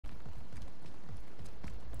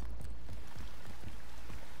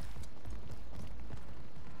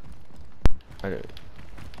Hey.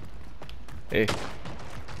 Hey.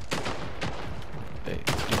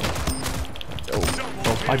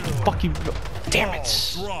 Oh, I fucking. Damn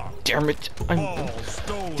it! Damn it!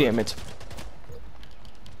 Damn it!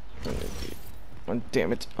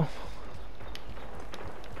 Damn it! Oh.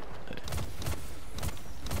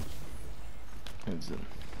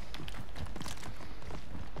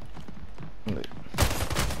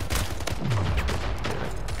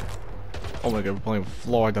 Oh my god, we're playing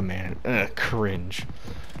Florida Man. Ugh, cringe.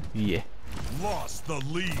 Yeah. Lost the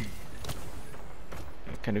lead.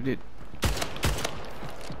 I kind of did.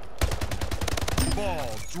 Ball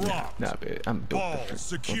dropped. Nah, I'm built Ball different.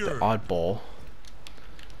 secured. The oddball.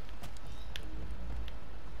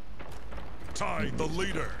 Tied the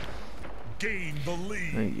leader. Gained the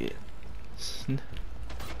lead. Yeah.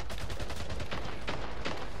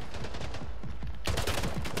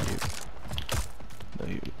 No,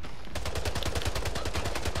 you.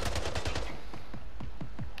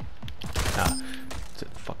 Ah,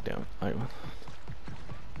 sit the fuck down. I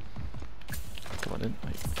come on in.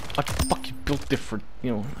 I fucking built different,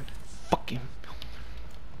 you know. Like fucking.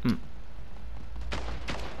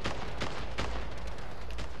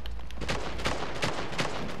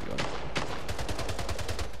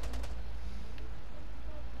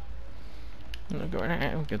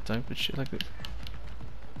 I don't get time for shit like this.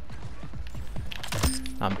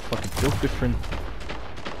 I'm fucking built different.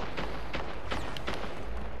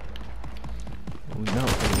 Oh no,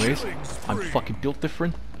 anyways, I'm fucking built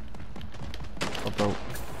different. Although,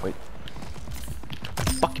 wait.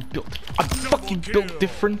 I'm fucking built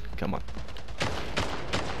different. Come on.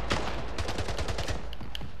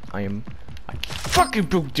 I'm fucking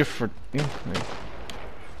built different. Yeah, right.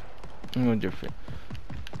 I'm different.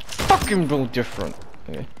 Fucking built different.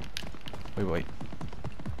 Okay. Wait.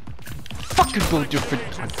 Fucking built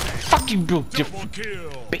different. I'm fucking built different.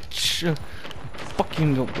 Bitch.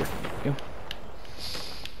 Fucking built different. Yeah.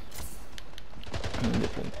 I'm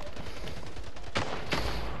different.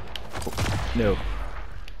 Oh, no.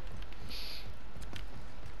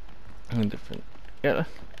 I'm different. Yeah.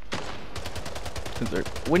 They're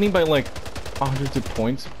winning by like hundreds of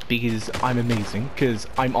points because I'm amazing. Because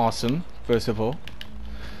I'm awesome, first of all.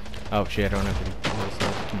 Oh shit, I don't have any balls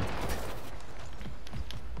left.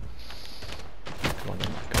 Come on,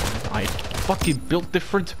 I fucking built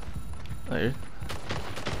different. There.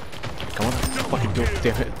 Come on, I fucking built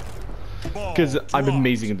different. Because I'm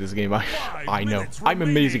amazing at this game. I know. I'm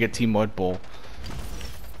amazing at Team Oddball.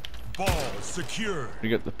 Ball secure. You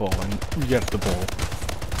get the ball and you get the ball.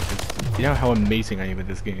 You know how amazing I am at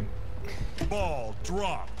this game. Ball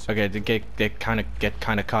dropped. Okay, they kind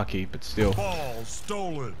of cocky, but still. Ball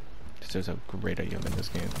stolen. This is how great I am in this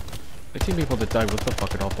game. I've seen people that die with the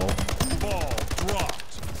fucking oddball. Ball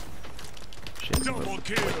dropped. Shit. Double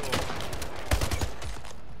kill.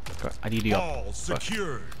 God, I need the Ball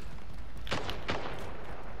secured.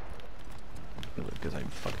 Because I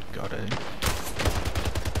fucking got it.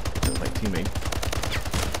 Killed my teammate.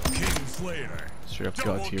 King Slayer. Straight up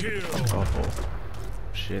got here with the fucking oddball.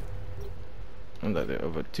 Shit.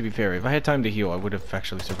 But to be fair, if I had time to heal, I would have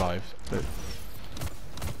actually survived. But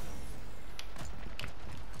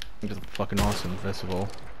I'm just fucking awesome, first of all.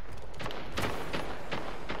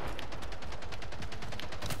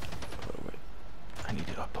 Oh, wait. I need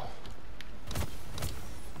the oddball.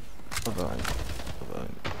 Hold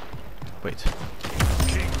on. Wait.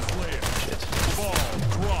 King Slayer. Shit. Ball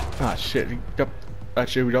dropped. Ah, shit.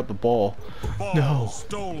 Actually, we got the ball. Ball No.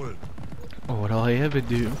 stolen. Oh, what'll I ever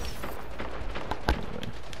do? Anyway.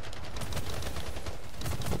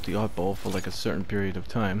 Hold the oddball for like a certain period of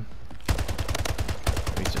time.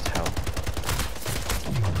 It's just how.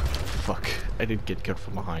 Fuck. I didn't get killed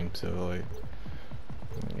from behind, so like.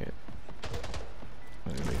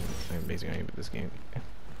 I'm amazing I am at this game.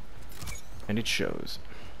 And it shows.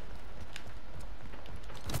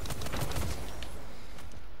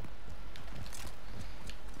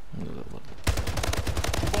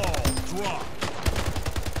 Ball dropped.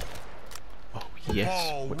 Oh yes.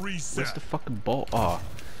 Ball reset. Where's the fucking ball? Ah,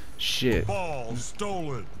 oh, shit. Ball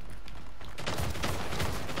stolen.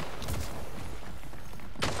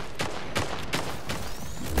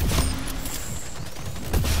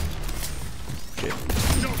 Shit.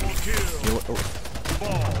 Double kill. You know what? Oh,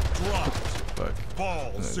 Ball dropped. fuck.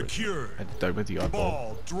 Ball secured. I had to die with the oddball.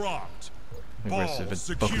 Ball dropped. Aggressive Ball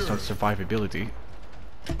and focused on secured. survivability.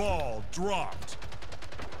 Ball dropped.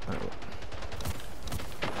 Oh.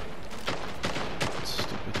 That's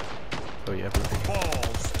stupid. Oh yeah, but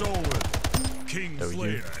Ball stolen. King That was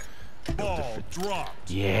you. Slayer. Ball dropped.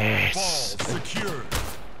 yes. Ball secured.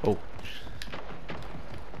 Oh.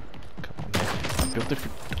 Come on, man. built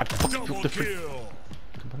different. I fucking built different. Kill.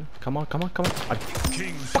 Come on, come on, come on. I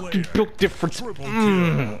King fucking Slayer. built different. Triple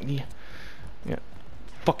Yeah. Yeah.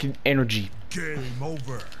 Fucking energy. Game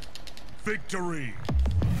over. Victory.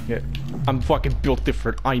 Yeah. I'm fucking built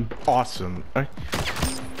different. I'm awesome. Alright.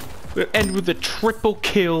 And with a triple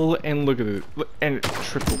kill, and look at it. And a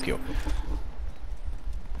triple kill.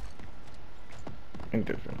 And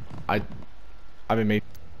different. I've been made.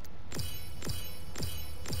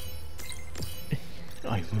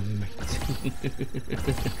 I'm amazing.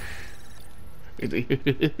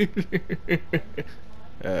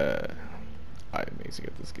 I'm amazing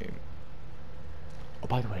at this game. Oh,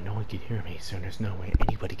 by the way, no one can hear me, so there's no way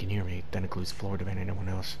anybody can hear me. That includes Florida and anyone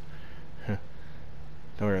else. Huh.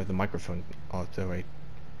 Don't worry, the microphone also, right?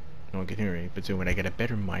 No one can hear me, but soon when I get a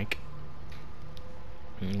better mic,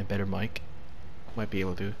 might be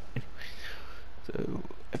able to. So,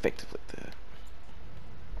 effectively,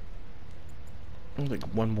 like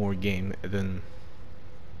one more game, and then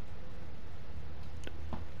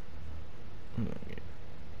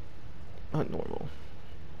not normal.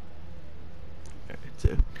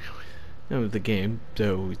 So, no, the game.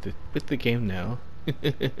 So with the game now,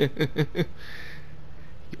 everyone's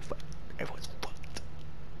fucked.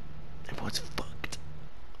 Everyone's fucked.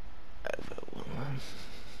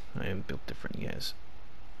 I am built different. Yes,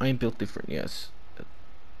 I am built different. Yes.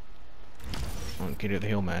 I'll get to the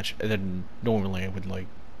hill match, and then normally I would like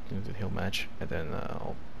do the hill match, and then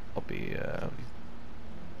I'll be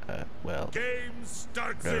well. Game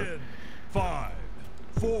starts in 5,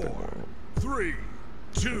 4, 3,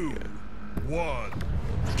 2, 1.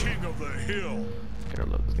 King of the Hill. Gotta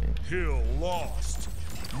love this game. Hill lost.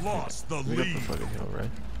 Lost the We got lead. the fucking hill,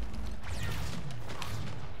 right?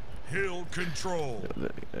 Hill control. No,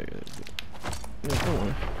 don't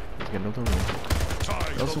worry. Okay, no, don't worry.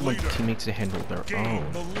 Tie I also the want leader. teammates to handle their Gain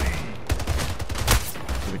own. the lead.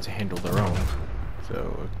 Teammates to handle their own.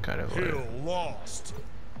 So kind of like. Hill lost.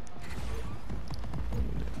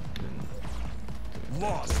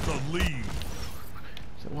 Lost the lead.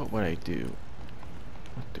 So what would I do?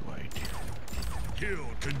 What do I do? Hill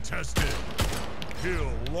contested.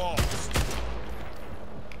 Hill lost.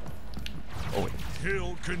 Oh wait.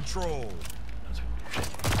 Hill control. Shit.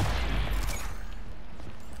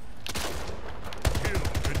 Hill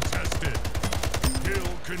contested.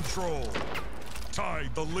 Hill control.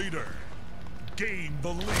 Tied the leader. Gain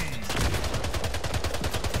the lead.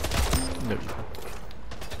 No.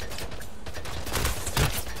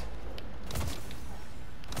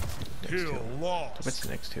 Hill lost. What's the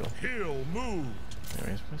next hill? Hill moved.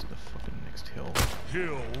 Anyways, what's the fucking next hill?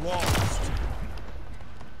 Hill lost.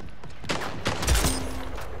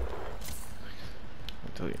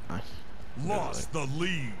 I'll tell you. Lost the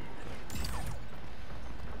lead.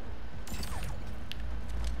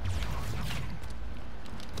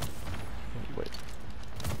 Wait.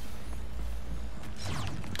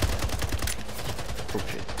 Oh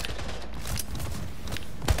shit.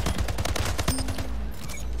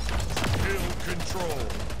 Hill control.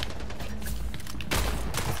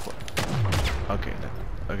 Okay,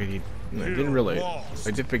 okay, I didn't really.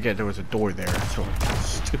 I did forget there was a door there. So I'm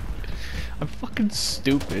stupid. I'm fucking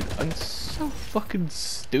stupid. I'm so fucking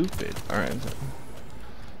stupid. Alright, so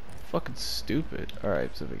fucking stupid.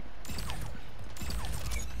 Alright, so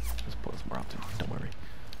let's pull this more often. Don't worry.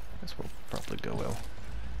 This will probably go well.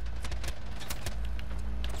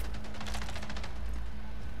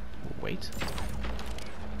 We'll wait.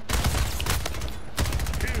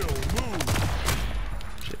 Hill move.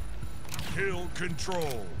 Shit. Hill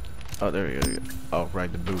control. Oh, there we go. Oh,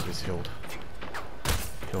 right, the move is healed.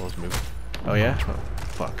 Hill is moved. Oh, yeah? Oh,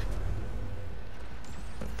 fuck.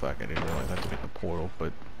 Oh, fuck, I didn't realize I had to make the portal,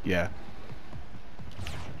 but yeah.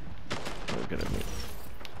 We're gonna make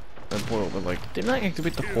the portal, but like, didn't I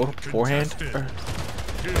activate the portal beforehand? Or,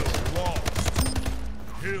 Hill lost.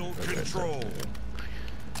 Hill okay, control.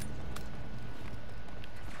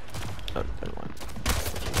 Oh, never mind.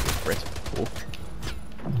 Right, cool.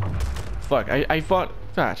 Fuck, I thought,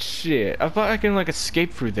 ah, shit. I thought I can, like,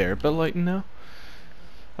 escape through there, but, like, no.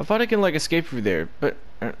 I thought I can, like, escape through there, but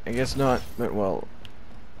I guess not. But, well,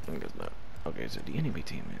 I guess not. Okay, so the enemy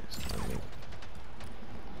team is, I mean,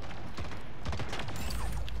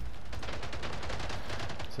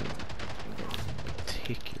 so,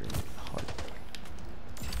 particularly hard.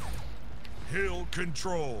 Hill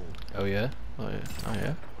control. Oh, yeah? Oh, yeah? Oh,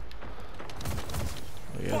 yeah?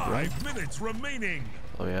 Oh, yeah, right? 5 minutes remaining.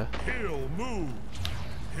 Oh, yeah? Hill move.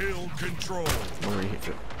 Hill control. Where are you?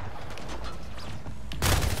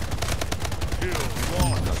 Hill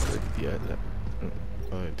Not lost. good. Yeah, that.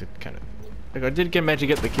 Oh, it did kind of. Like, I did get manage to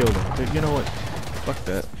get the kill though. But you know what? Fuck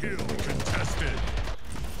that. Hill contested.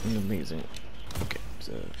 Amazing. Okay,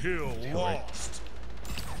 so Hill lost.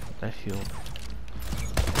 that heal. Hill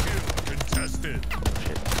contested.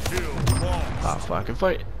 Shit. Hill lost. Ah, fuck. If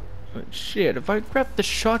I grabbed the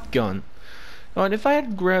shotgun. Oh, and if I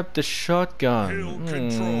had grabbed the shotgun. Hill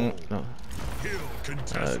control. No. Hill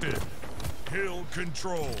contested. Hill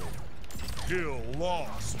control. Hill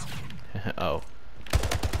lost. Oh.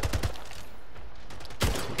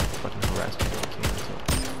 Fucking harassed me.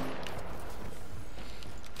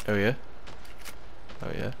 Oh yeah? Oh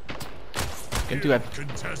yeah? Can do that.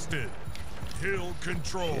 Contested. Hill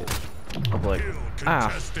control. I'm like, Hill ah,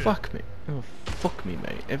 contested. fuck me. Oh, fuck me,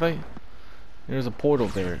 mate. There's a portal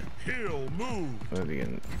there. Hill moved. At the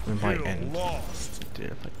end. It might Hill end. lost. Yeah,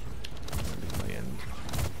 but it might end.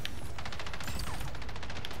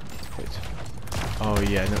 Wait. Oh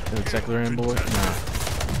yeah, no exactly where I am, boy. Nah.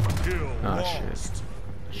 Hill Ah, lost.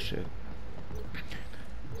 Shit.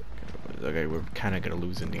 Okay, we're kind of gonna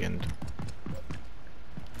lose in the end.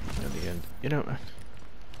 In the end, you know.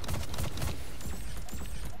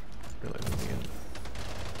 Really, in the end.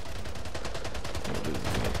 We'll lose in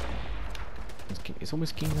the end. It's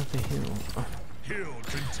almost king of the hill. Oh. Hill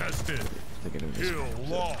contested. They're gonna miss. Hill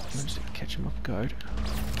lost. Just catch him off guard.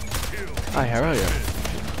 Hill Hi, how are you?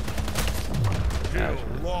 Hill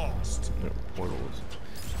lost. No, portals.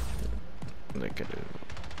 They get it.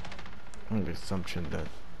 On the assumption that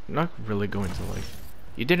I'm not really going to like.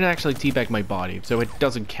 You didn't actually teabag my body, so it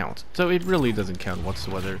doesn't count. So it really doesn't count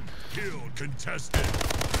whatsoever. Hill contested.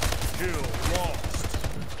 Hill lost.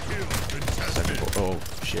 Hill contested. Oh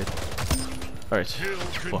shit! All right, Hill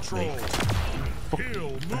fuck me. control.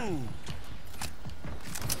 Hill moved.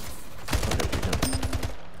 Okay, we go.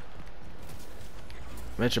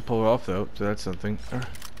 Managed to pull it off though, so that's something. Hill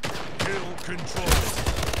control.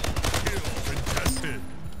 Hill contested.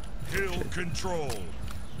 Hill control.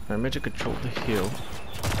 I managed to control the hill.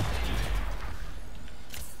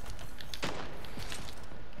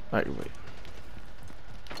 Alright, wait.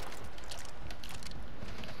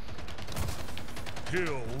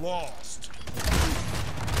 Hill lost.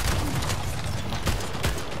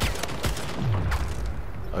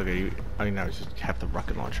 Okay, I now just have the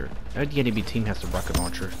rocket launcher. The enemy team has the rocket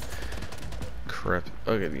launcher. Crap.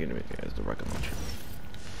 Okay, the enemy team has the rocket launcher.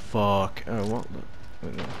 Fuck. Oh, what?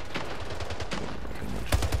 Wait, no.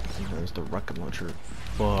 There's the rocket launcher.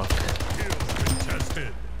 Fuck. Hill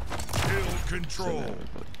contested. Hill control.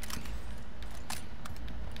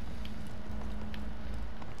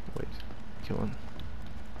 Wait. Kill him.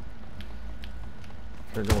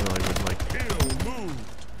 I don't really would like. Hill moved.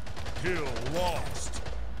 Hill lost.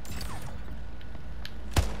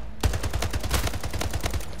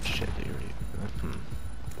 Shit,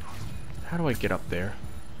 How do I get up there?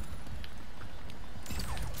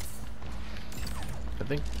 I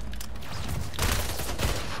think.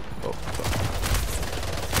 Oh,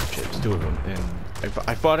 fuck. Shit, there's two of them, and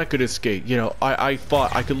I thought I could escape. You know, I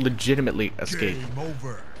thought I could legitimately escape. Game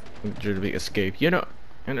over. Legitimately escape. You know,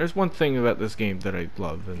 and there's one thing about this game that I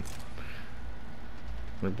love, and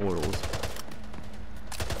the portals.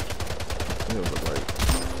 You know, but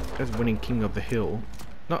like, as winning king of the hill,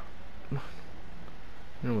 not.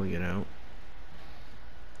 Well, you know.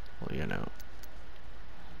 Well, you know.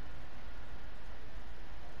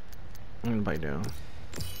 And by now,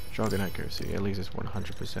 shotgun accuracy, at least it's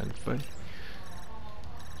 100%, but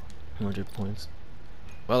 100 points.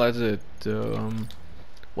 Well, that's it.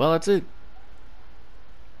 Well, that's it.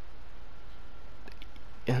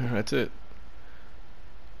 Yeah, that's it.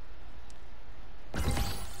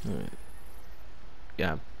 Alright.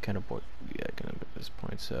 Yeah, I'm kind of bored. Yeah, kind of at this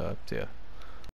point. So, yeah.